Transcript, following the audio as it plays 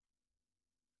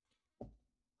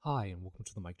Hi, and welcome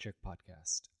to the Mic Check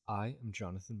Podcast. I am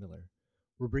Jonathan Miller.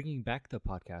 We're bringing back the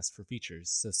podcast for features,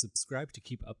 so subscribe to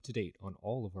keep up to date on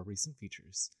all of our recent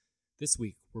features. This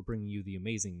week, we're bringing you the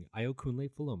amazing Ayokunle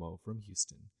Falomo from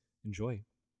Houston. Enjoy.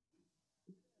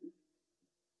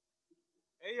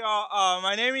 Hey y'all,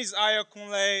 my name is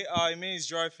Ayokunle. It means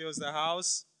joy fills the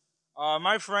house.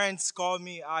 My friends call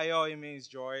me Ayo. It means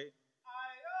joy.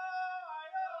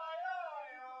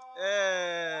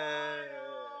 Yeah.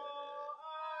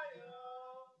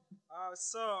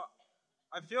 So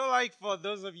I feel like for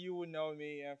those of you who know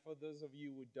me and for those of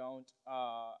you who don't,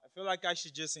 I feel like I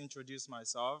should just introduce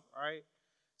myself, right?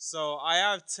 So I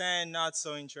have 10 not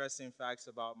so interesting facts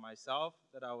about myself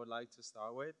that I would like to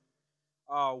start with.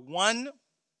 One,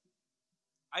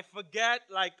 I forget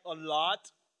like a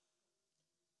lot.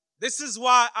 This is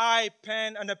why I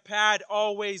pen and a pad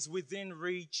always within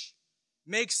reach.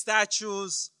 Make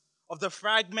statues of the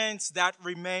fragments that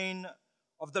remain,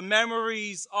 of the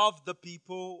memories of the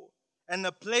people, and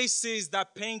the places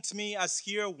that paint me as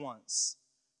here once.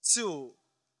 Two,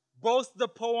 both the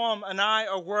poem and I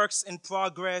are works in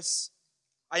progress.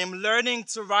 I am learning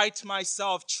to write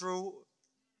myself true.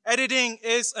 Editing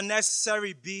is a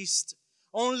necessary beast.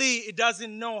 Only it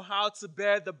doesn't know how to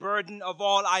bear the burden of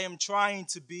all I am trying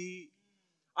to be.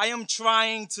 I am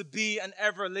trying to be an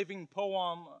ever-living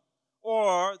poem.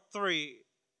 Or three,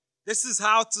 this is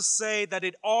how to say that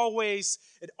it always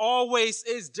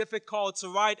is difficult to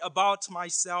write about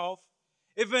myself,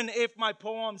 even if my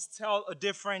poems tell a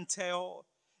different tale,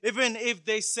 even if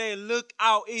they say, look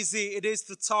how easy it is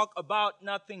to talk about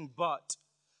nothing but.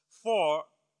 Four,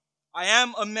 I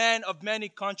am a man of many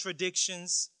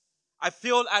contradictions. I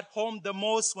feel at home the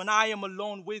most when I am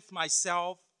alone with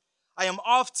myself. I am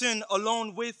often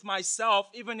alone with myself,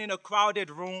 even in a crowded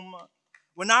room.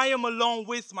 When I am alone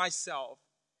with myself,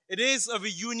 it is a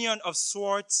reunion of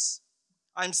sorts.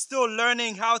 I'm still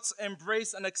learning how to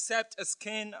embrace and accept as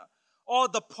kin all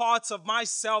the parts of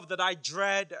myself that I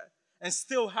dread and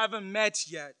still haven't met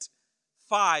yet.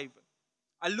 Five,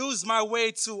 I lose my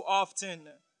way too often,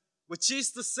 which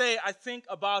is to say I think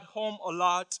about home a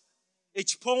lot.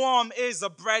 Each poem is a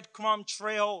breadcrumb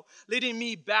trail leading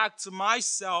me back to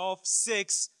myself.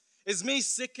 Six is me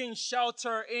seeking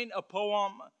shelter in a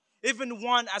poem, even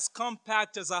one as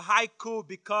compact as a haiku,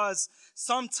 because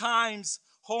sometimes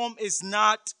home is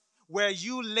not where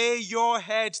you lay your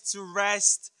head to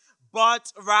rest,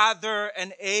 but rather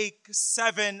an ache.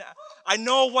 Seven, I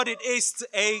know what it is to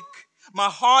ache. My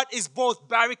heart is both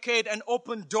barricade and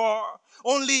open door.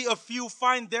 Only a few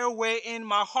find their way in.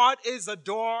 My heart is a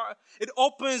door. It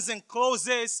opens and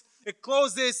closes. It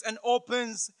closes and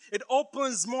opens. It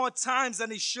opens more times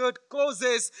than it should.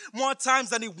 Closes more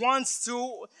times than it wants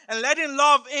to. And letting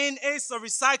love in is a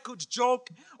recycled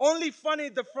joke. Only funny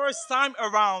the first time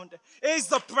around. Is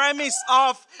the premise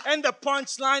of and the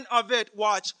punchline of it.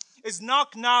 Watch. Is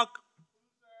knock knock.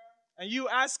 And you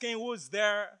asking who's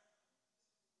there.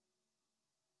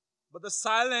 But the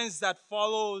silence that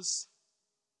follows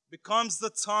becomes the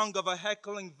tongue of a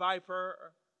heckling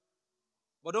viper.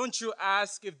 But don't you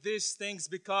ask if this stings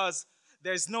because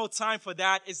there's no time for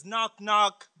that. It's knock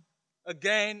knock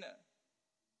again.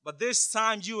 But this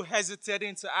time you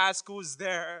hesitating to ask who's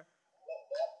there.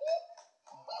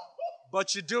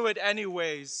 But you do it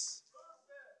anyways.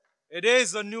 It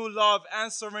is a new love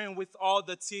answering with all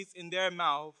the teeth in their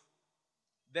mouth.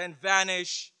 Then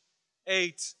vanish.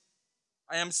 8.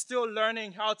 I am still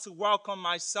learning how to welcome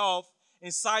myself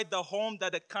inside the home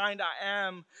that the kind I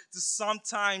am to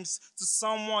sometimes to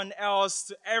someone else,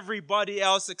 to everybody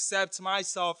else except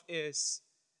myself is.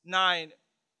 9.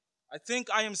 I think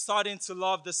I am starting to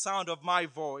love the sound of my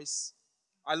voice.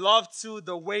 I love too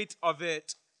the weight of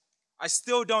it. I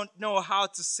still don't know how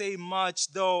to say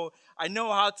much, though I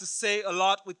know how to say a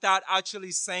lot without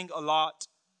actually saying a lot.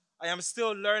 I am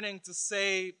still learning to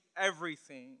say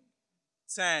everything.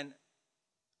 10.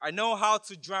 I know how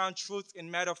to drown truth in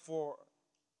metaphor.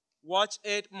 Watch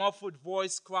it, muffled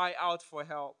voice cry out for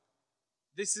help.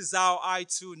 This is how I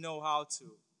too know how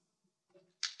to.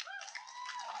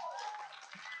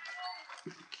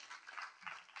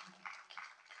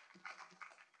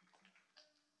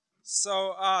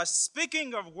 So,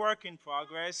 speaking of work in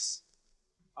progress,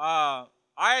 I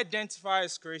identify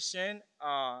as Christian,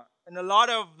 and a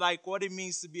lot of like what it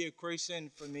means to be a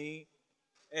Christian for me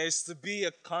is to be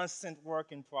a constant work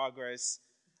in progress.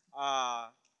 Uh,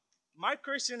 my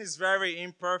Christian is very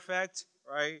imperfect,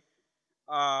 right?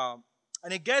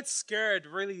 And it gets scared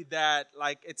really that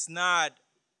like it's not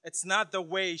the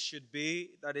way it should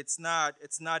be, that it's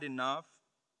not enough.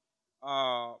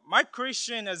 My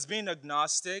Christian has been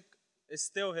agnostic. It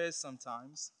still is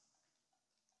sometimes.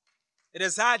 It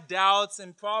has had doubts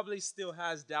and probably still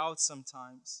has doubts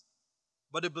sometimes.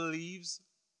 But it believes.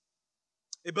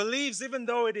 It believes even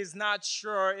though it is not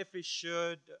sure if it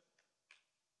should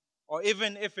or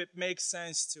even if it makes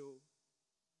sense to.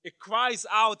 It cries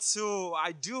out to,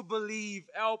 I do believe,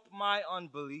 help my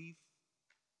unbelief.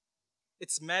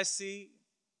 It's messy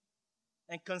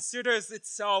and considers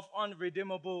itself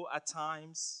unredeemable at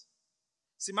times.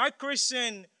 See, my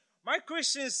Christian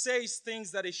says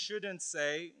things that it shouldn't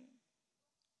say,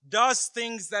 does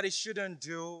things that it shouldn't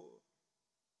do,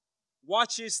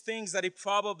 watches things that it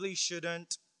probably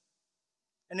shouldn't.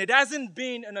 And it hasn't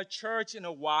been in a church in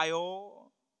a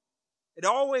while. It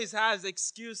always has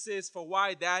excuses for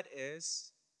why that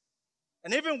is.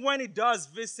 And even when it does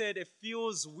visit, it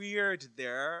feels weird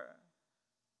there.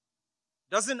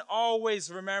 Doesn't always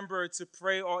remember to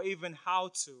pray or even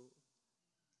how to.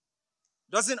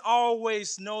 Doesn't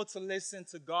always know to listen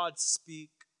to God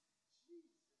speak.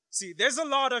 See, there's a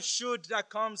lot of should that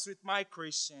comes with my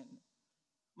Christian.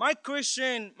 My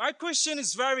Christian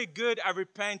is very good at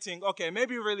repenting. Okay,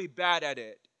 maybe really bad at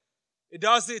it. It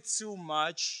does it too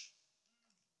much.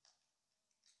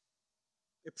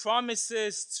 It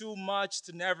promises too much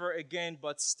to never again,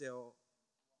 but still.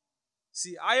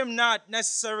 See, I am not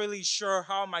necessarily sure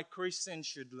how my Christian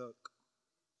should look,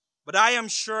 but I am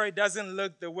sure it doesn't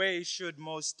look the way it should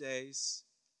most days.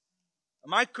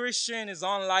 My Christian is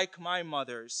unlike my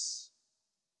mother's.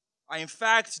 I, in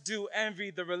fact, do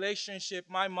envy the relationship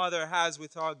my mother has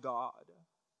with our God.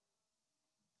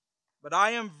 But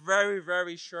I am very,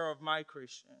 very sure of my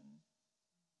Christian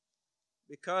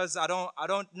because I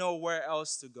don't know where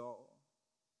else to go.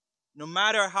 No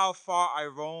matter how far I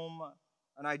roam,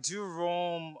 and I do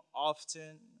roam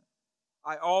often,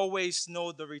 I always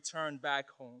know the return back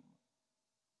home.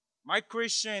 My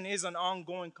Christian is an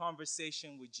ongoing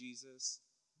conversation with Jesus.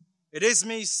 It is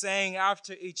me saying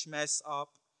after each mess up,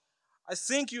 I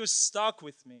think you're stuck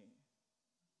with me.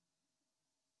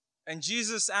 And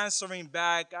Jesus answering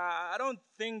back, I don't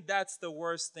think that's the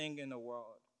worst thing in the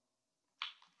world.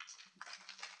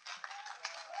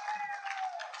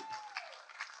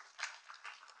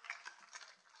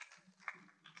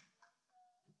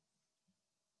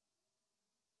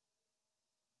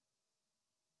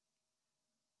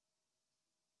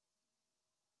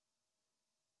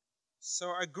 So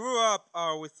I grew up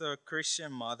with a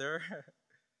Christian mother,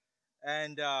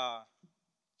 and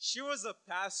she was a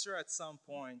pastor at some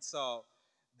point. So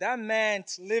that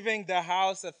meant leaving the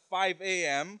house at 5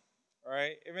 a.m.,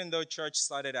 right? Even though church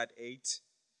started at 8.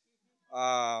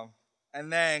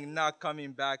 And then not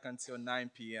coming back until 9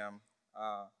 p.m.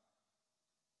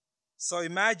 So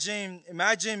imagine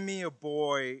me, a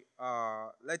boy,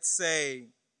 let's say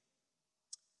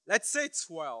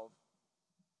 12,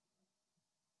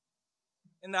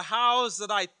 in the house that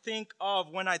I think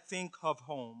of when I think of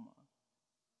home.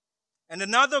 And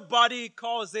another body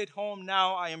calls it home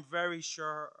now, I am very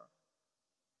sure.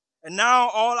 And now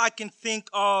all I can think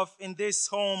of in this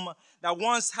home that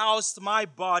once housed my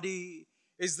body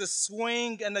is the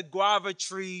swing and the guava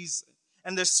trees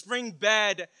and the spring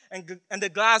bed and the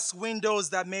glass windows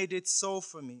that made it so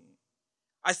for me.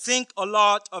 I think a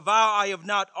lot of how I have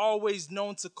not always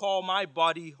known to call my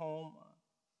body home.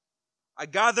 I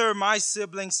gather my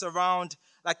siblings around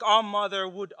like our mother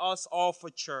would us all for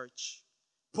church.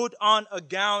 Put on a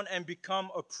gown and become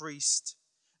a priest.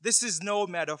 This is no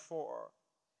metaphor.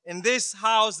 In this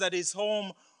house that is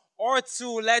home, or to,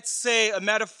 let's say, a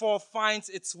metaphor finds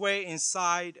its way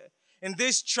inside. In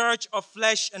this church of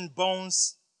flesh and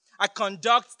bones, I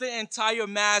conduct the entire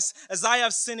Mass as I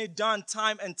have seen it done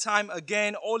time and time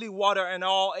again, holy water and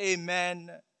all, amen.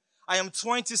 I am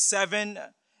 27,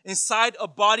 inside a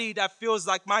body that feels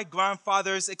like my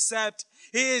grandfather's, except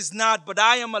he is not, but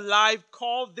I am alive.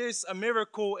 Call this a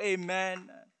miracle, amen.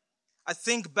 I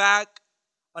think back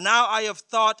on how I have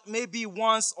thought maybe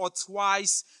once or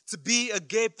twice to be a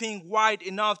gaping wide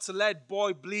enough to let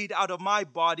boy bleed out of my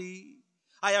body.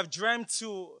 I have dreamt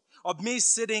too of me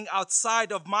sitting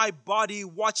outside of my body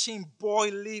watching boy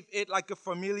leave it like a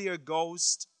familiar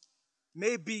ghost.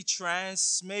 Maybe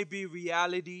trance, maybe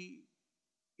reality.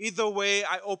 Either way,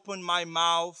 I open my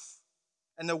mouth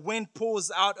and the wind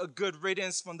pulls out a good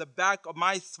riddance from the back of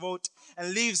my throat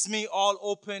and leaves me all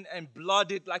open and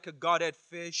blooded like a gutted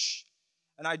fish.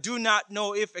 And I do not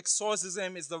know if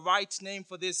exorcism is the right name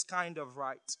for this kind of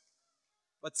rite.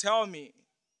 But tell me,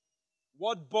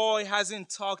 what boy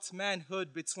hasn't tucked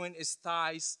manhood between his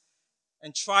thighs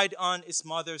and tried on his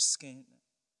mother's skin?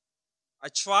 I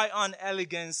try on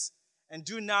elegance and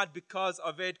do not because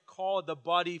of it call the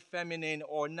body feminine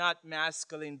or not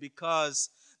masculine, because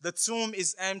the tomb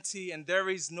is empty and there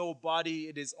is no body,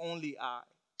 it is only I.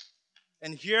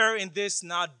 And here in this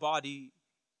not body,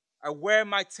 I wear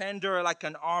my tender like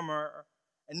an armor,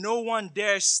 and no one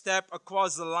dares step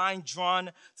across the line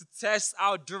drawn to test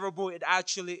how durable it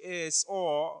actually is,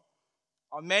 or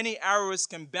how many arrows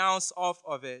can bounce off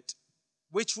of it,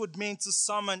 which would mean to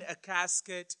summon a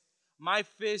casket, my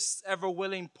fists ever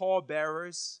willing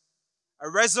pallbearers. I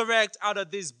resurrect out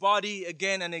of this body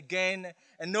again and again,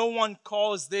 and no one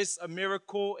calls this a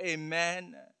miracle,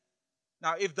 amen.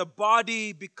 Now, if the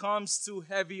body becomes too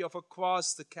heavy of a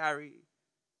cross to carry,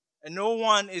 and no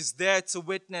one is there to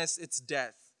witness its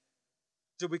death,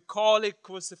 do we call it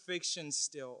crucifixion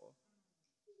still?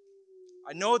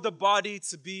 I know the body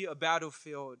to be a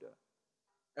battlefield.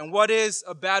 And what is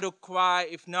a battle cry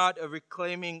if not a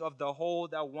reclaiming of the whole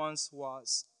that once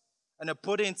was, and a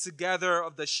putting together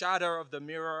of the shadow of the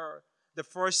mirror the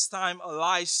first time a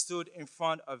lie stood in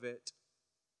front of it?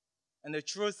 And the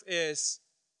truth is,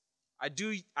 I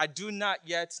do not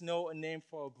yet know a name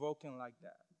for a broken like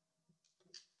that.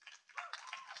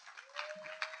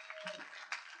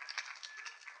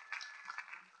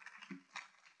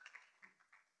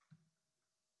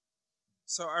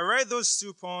 So I read those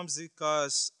two poems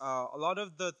because a lot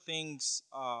of the things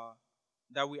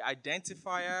that we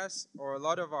identify as, or a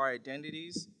lot of our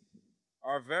identities,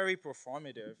 are very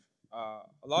performative.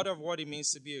 A lot of what it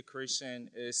means to be a Christian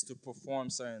is to perform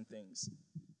certain things.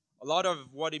 A lot of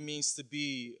what it means to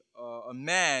be a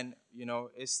man,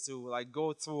 is to like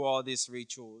go through all these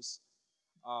rituals.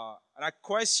 And I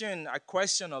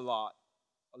question a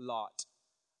lot.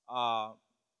 Uh,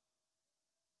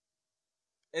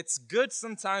 it's good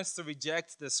sometimes to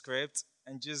reject the script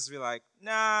and just be like,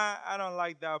 nah, I don't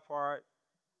like that part.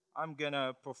 I'm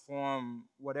gonna perform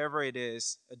whatever it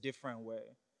is a different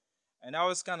way. And that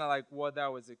was kind of like what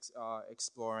that was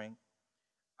exploring.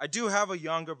 I do have a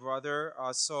younger brother,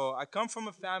 so I come from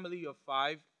a family of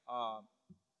five,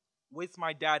 with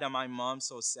my dad and my mom,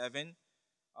 so seven.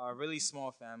 A really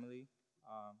small family.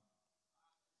 Um,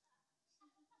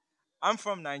 I'm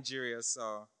from Nigeria,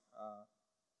 so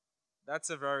that's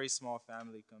a very small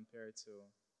family compared to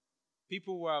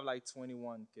people who have like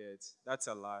 21 kids. That's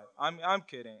a lie. I'm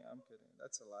kidding. I'm kidding.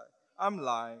 That's a lie. I'm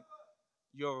lying.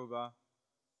 Yoruba.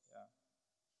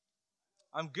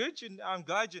 Yeah. I'm good. I'm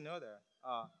glad you know that.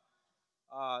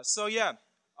 So yeah,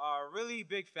 really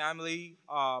big family.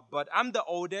 But I'm the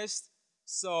oldest,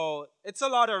 so it's a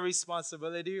lot of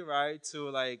responsibility, right? To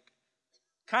like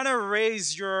kind of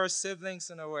raise your siblings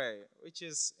in a way, which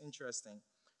is interesting.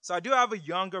 So I do have a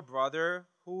younger brother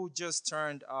who just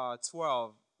turned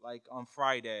 12, like on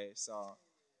Friday. So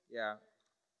yeah,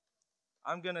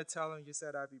 I'm gonna tell him you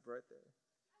said happy birthday.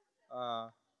 Uh,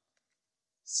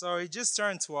 so he just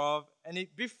turned 12, and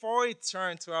before he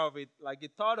turned 12, he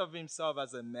thought of himself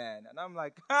as a man, and I'm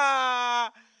like,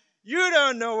 you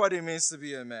don't know what it means to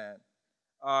be a man.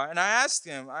 And I asked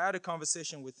him, I had a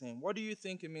conversation with him, what do you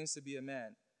think it means to be a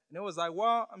man? And it was like,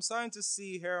 well, I'm starting to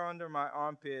see hair under my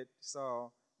armpit,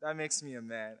 so that makes me a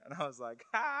man. And I was like,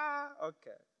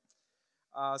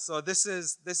 okay. So this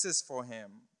is for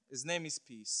him. His name is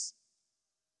Peace.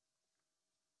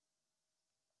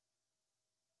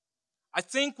 I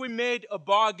think we made a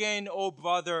bargain, oh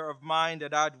brother of mine,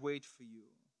 that I'd wait for you.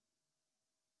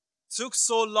 Took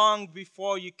so long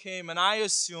before you came, and I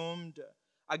assumed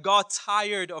I got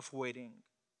tired of waiting.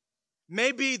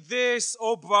 Maybe this,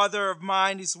 oh brother of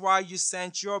mine, is why you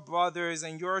sent your brothers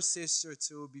and your sister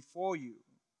too before you.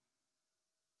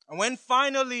 And when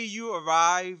finally you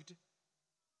arrived,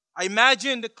 I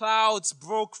imagine the clouds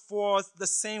broke forth the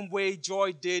same way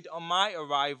joy did on my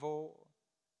arrival.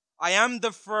 I am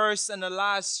the first and the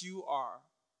last you are.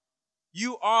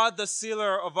 You are the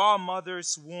sealer of our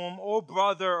mother's womb. Oh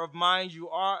brother of mine, you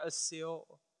are a seal.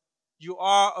 You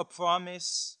are a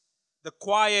promise. The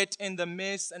quiet in the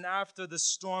mist and after the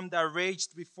storm that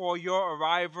raged before your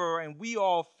arrival, and we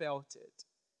all felt it.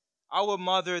 Our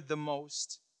mother the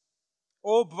most.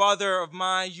 Oh brother of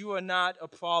mine, you are not a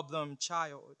problem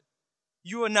child.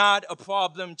 You are not a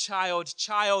problem child.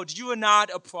 Child, you are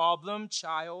not a problem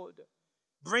child.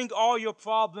 Bring all your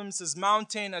problems as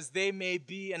mountain as they may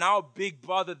be, and I'll big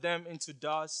brother them into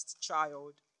dust,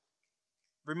 child.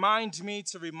 Remind me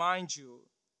to remind you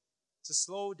to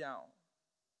slow down.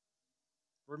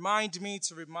 Remind me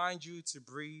to remind you to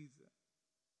breathe.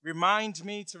 Remind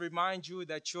me to remind you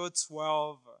that you're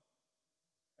 12.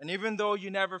 And even though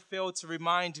you never fail to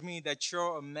remind me that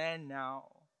you're a man now,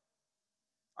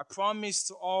 I promise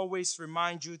to always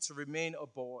remind you to remain a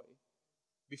boy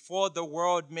before the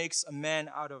world makes a man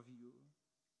out of you.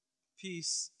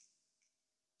 Peace.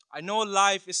 I know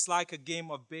life is like a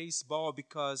game of baseball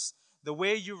because The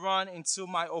way you run into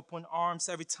my open arms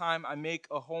every time I make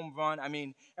a home run,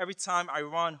 every time I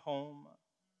run home,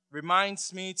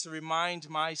 reminds me to remind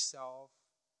myself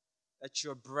that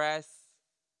your breath,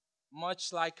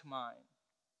 much like mine,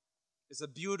 is a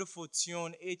beautiful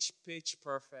tune, each pitch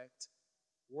perfect,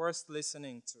 worth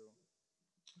listening to.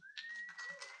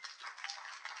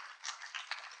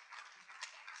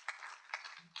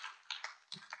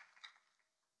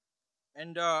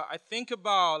 And I think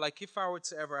about like if I were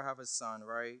to ever have a son,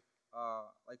 right?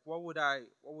 Like what would I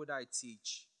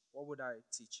teach? What would I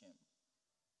teach him?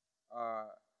 Uh,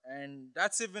 and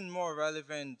that's even more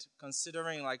relevant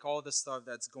considering like all the stuff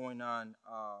that's going on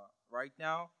right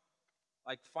now.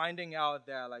 Like finding out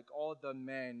that like all the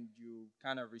men you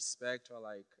kind of respect are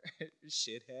like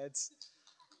shitheads.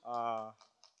 Uh,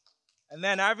 and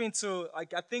then having to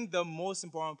like I think the most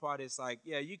important part is like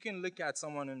yeah you can look at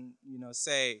someone and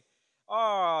say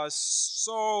oh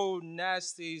so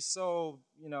nasty so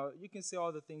you can say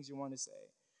all the things you want to say,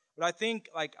 but I think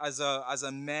like as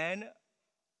a man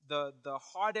the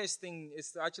hardest thing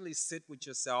is to actually sit with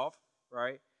yourself,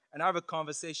 right, and have a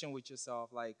conversation with yourself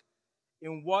like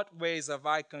in what ways have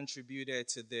I contributed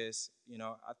to this?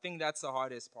 I think that's the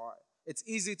hardest part. It's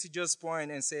easy to just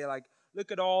point and say like,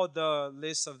 look at all the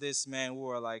lists of this man who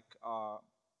are like,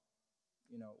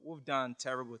 who've done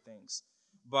terrible things.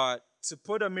 But to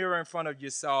put a mirror in front of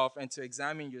yourself and to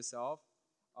examine yourself,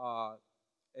 uh,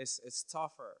 it's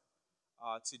tougher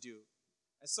to do.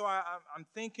 And so I'm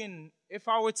thinking, if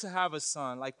I were to have a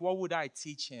son, like what would I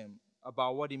teach him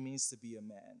about what it means to be a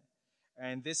man?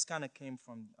 And this kind of came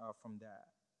from that.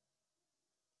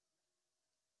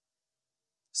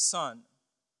 Son,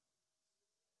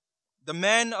 the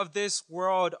men of this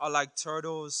world are like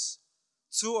turtles,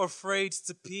 too afraid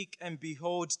to peek and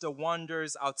behold the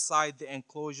wonders outside the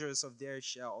enclosures of their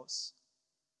shells.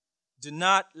 Do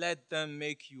not let them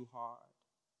make you hard.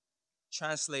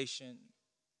 Translation: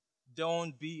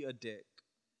 don't be a dick.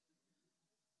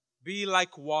 Be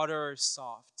like water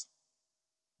soft,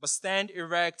 but stand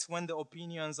erect when the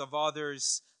opinions of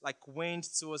others, like wind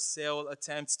to a sail,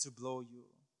 attempt to blow you.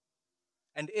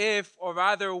 And if, or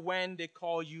rather when they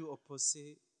call you a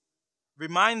pussy,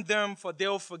 remind them, for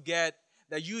they'll forget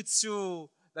that you too,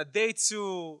 that they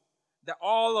too, that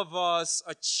all of us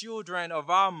are children of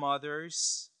our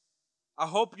mothers. I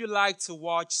hope you like to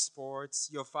watch sports.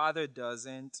 Your father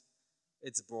doesn't.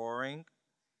 It's boring.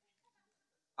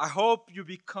 I hope you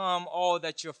become all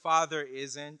that your father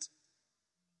isn't.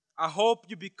 I hope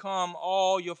you become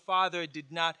all your father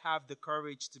did not have the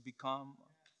courage to become.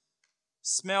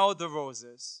 Smell the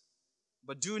roses,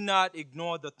 but do not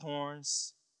ignore the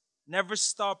thorns. Never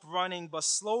stop running, but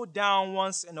slow down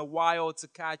once in a while to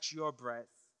catch your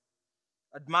breath.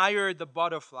 Admire the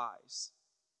butterflies,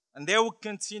 and they will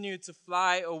continue to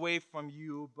fly away from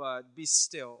you, but be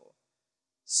still.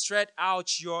 Stretch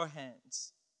out your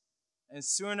hands, and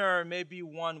sooner maybe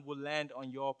one will land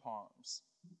on your palms.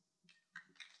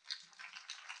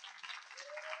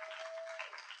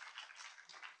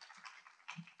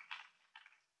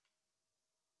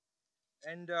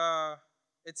 And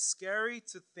it's scary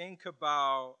to think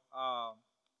about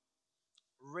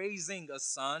raising a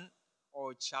son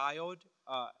or a child,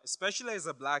 especially as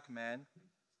a black man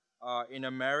in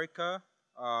America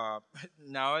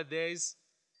nowadays.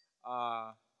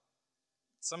 Uh,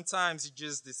 Sometimes you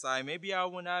just decide maybe I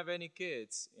won't have any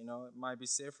kids. It might be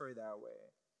safer that way.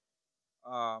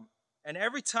 And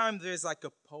every time there's like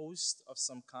a post of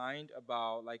some kind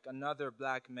about like another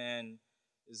black man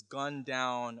is gunned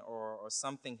down or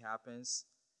something happens,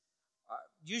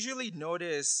 usually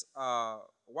notice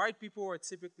white people are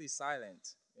typically silent,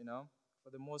 for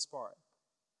the most part.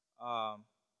 Um,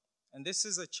 and this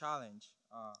is a challenge.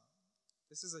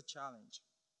 This is a challenge.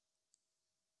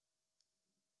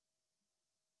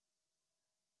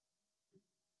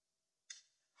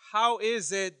 How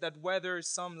is it that whether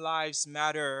some lives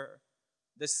matter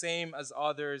the same as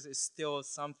others is still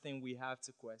something we have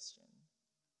to question?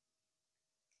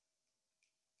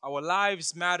 Our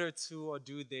lives matter too, or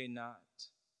do they not?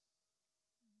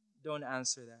 Don't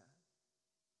answer that.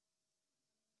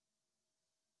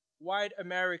 White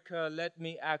America, let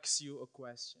me ask you a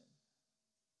question.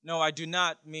 No, I do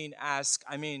not mean ask.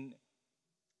 I mean,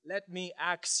 let me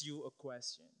ask you a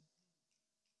question.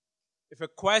 If a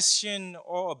question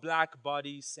or a black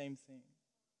body, same thing,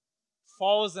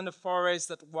 falls in the forest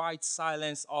that white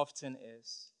silence often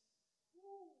is,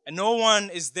 and no one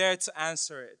is there to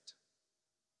answer it,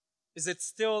 is it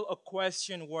still a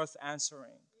question worth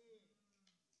answering?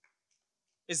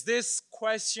 Is this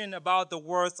question about the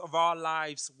worth of our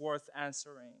lives worth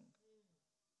answering?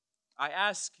 I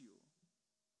ask you.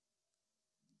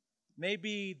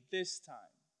 maybe this time,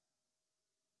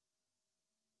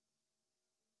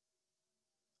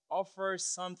 offer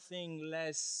something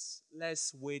less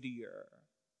weightier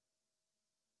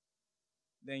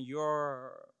than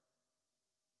your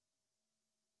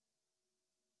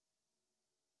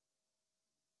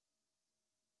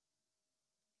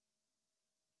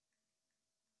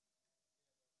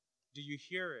do you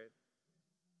hear it?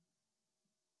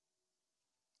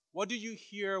 What do you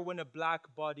hear when a black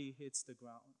body hits the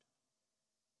ground?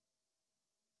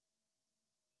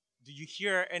 Do you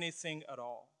hear anything at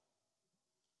all?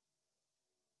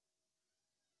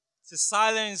 To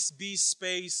silence be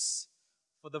space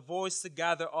for the voice to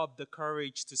gather up the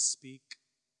courage to speak.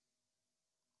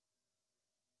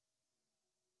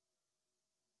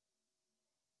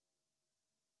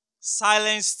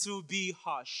 Silence to be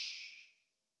hush.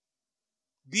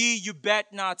 Be you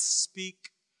bet not speak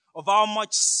of how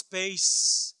much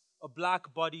space a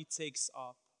black body takes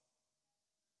up,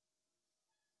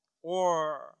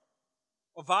 or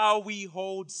of how we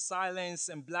hold silence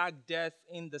and black death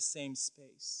in the same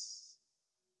space.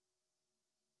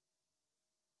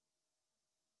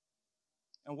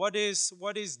 And what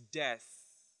is death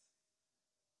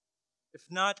if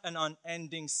not an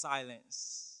unending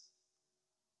silence?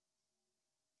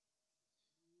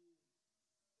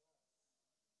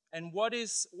 And what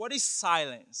is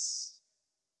silence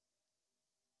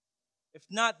if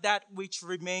not that which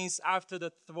remains after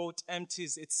the throat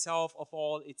empties itself of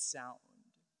all its sound?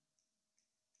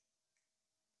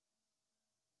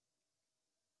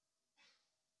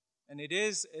 And it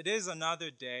is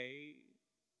another day.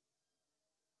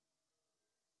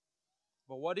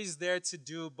 But what is there to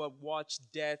do but watch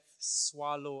death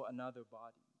swallow another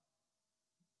body?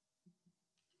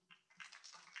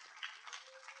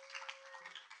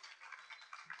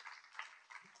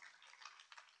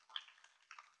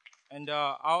 And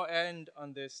I'll end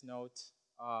on this note.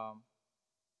 Um,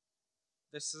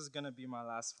 this is going to be my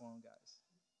last phone, guys.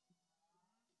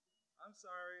 I'm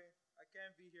sorry. I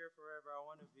can't be here forever. I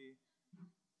want to be.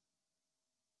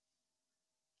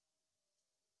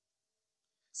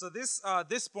 So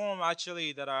this poem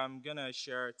actually that I'm going to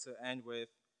share to end with,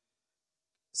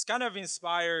 it's kind of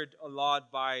inspired a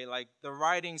lot by like the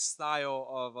writing style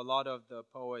of a lot of the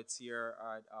poets here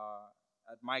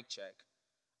at Mic Check.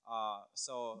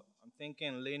 So I'm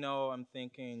thinking Lino, I'm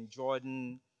thinking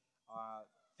Jordan,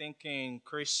 thinking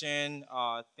Christian,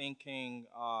 thinking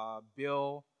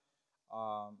Bill,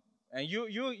 and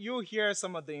you hear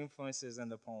some of the influences in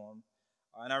the poem,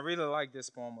 and I really like this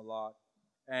poem a lot.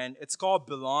 And it's called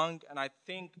Belong, and I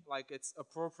think like it's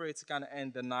appropriate to kind of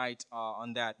end the night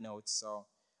on that note.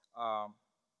 Um,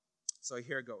 so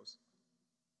here goes.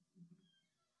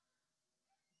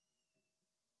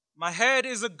 My head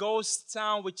is a ghost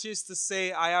town, which is to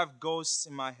say, I have ghosts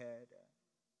in my head.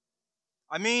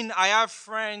 I mean, I have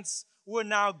friends who are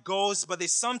now ghosts, but they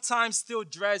sometimes still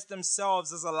dress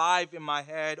themselves as alive in my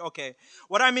head. Okay,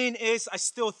 what I mean is, I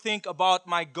still think about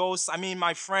my ghosts. I mean,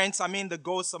 my friends. I mean, the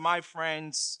ghosts of my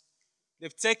friends.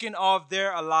 They've taken off,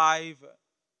 they're alive.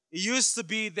 It used to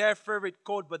be their favorite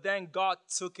coat, but then God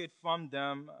took it from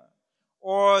them.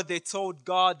 Or they told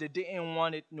God they didn't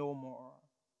want it no more.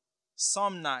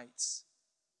 Some nights,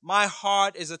 my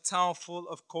heart is a town full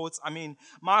of coats. I mean,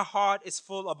 my heart is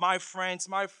full of my friends.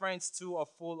 My friends too are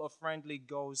full of friendly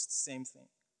ghosts. Same thing.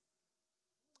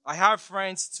 I have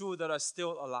friends too that are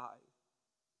still alive.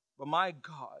 But my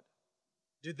God,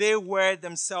 do they wear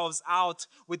themselves out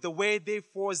with the way they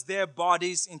force their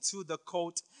bodies into the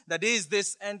coat that is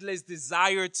this endless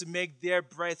desire to make their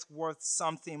breath worth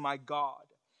something, my God?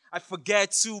 I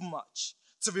forget too much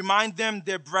to remind them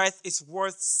their breath is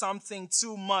worth something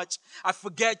too much. I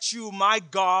forget you, my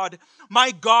God.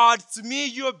 My God, to me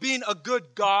you have been a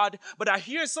good God, but I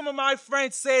hear some of my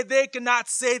friends say they cannot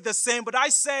say the same, but I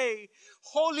say,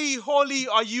 holy, holy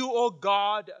are you, O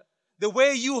God. The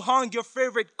way you hung your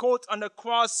favorite coat on the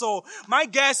cross. So my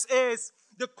guess is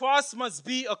the cross must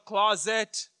be a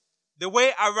closet. The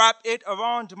way I wrap it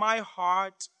around my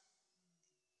heart.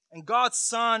 And God's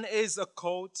Son is a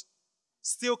coat.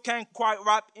 Still can't quite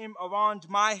wrap him around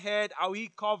my head. How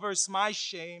he covers my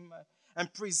shame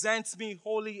and presents me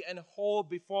holy and whole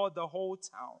before the whole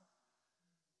town.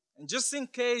 And just in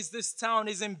case this town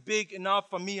isn't big enough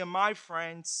for me and my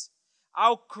friends,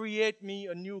 I'll create me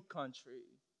a new country.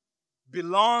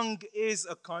 Belong is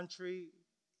a country.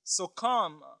 So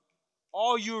come,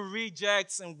 all you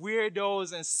rejects and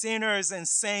weirdos and sinners and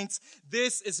saints,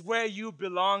 this is where you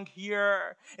belong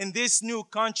here in this new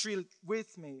country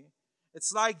with me.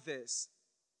 It's like this.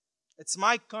 It's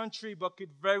my country, but could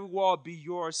very well be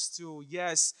yours too.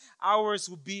 Yes, ours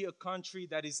will be a country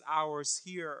that is ours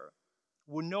here.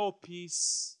 will know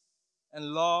peace and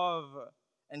love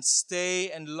and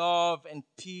stay and love and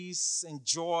peace and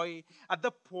joy. At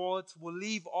the port, we'll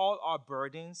leave all our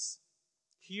burdens.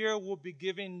 Here we'll be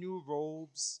given new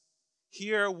robes.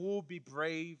 Here we'll be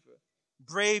brave.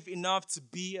 Brave enough to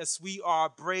be as we are,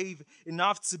 brave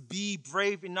enough to be,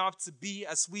 brave enough to be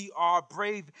as we are,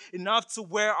 brave enough to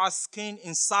wear our skin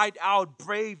inside out,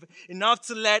 brave enough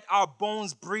to let our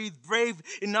bones breathe, brave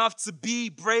enough to be,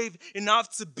 brave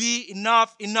enough to be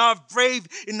enough, brave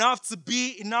enough to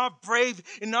be enough, brave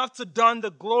enough to don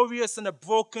the glorious and the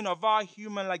broken of our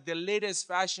human like the latest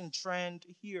fashion trend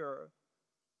here.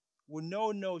 Will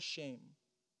know no shame.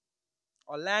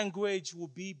 Our language will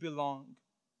be belong.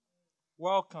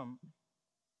 Welcome.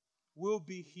 We'll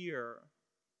be here.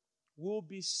 We'll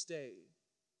be stay.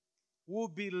 We'll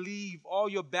be leave all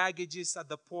your baggages at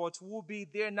the port. We'll be,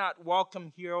 they're not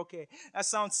welcome here. Okay, that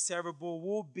sounds terrible.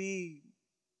 We'll be,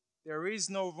 there is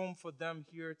no room for them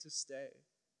here to stay.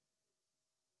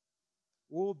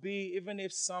 We'll be, even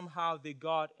if somehow they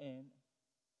got in,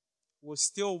 we'll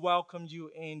still welcome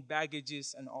you in,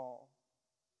 baggages and all.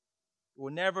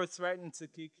 We'll never threaten to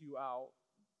kick you out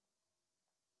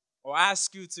or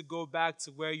ask you to go back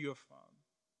to where you're from.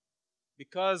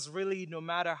 Because really, no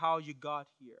matter how you got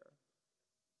here,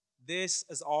 this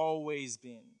has always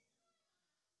been,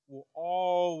 will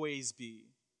always be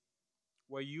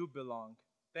where you belong.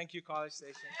 Thank you, College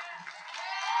Station.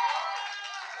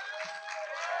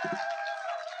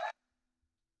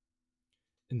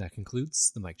 And that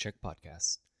concludes the Mic Check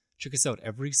podcast. Check us out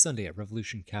every Sunday at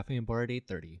Revolution Cafe and Bar at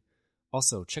 8:30.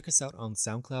 Also, check us out on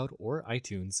SoundCloud or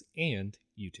iTunes and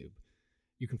YouTube.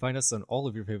 You can find us on all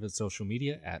of your favorite social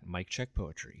media at Mic Check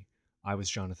Poetry. I was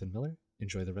Jonathan Miller.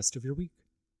 Enjoy the rest of your week.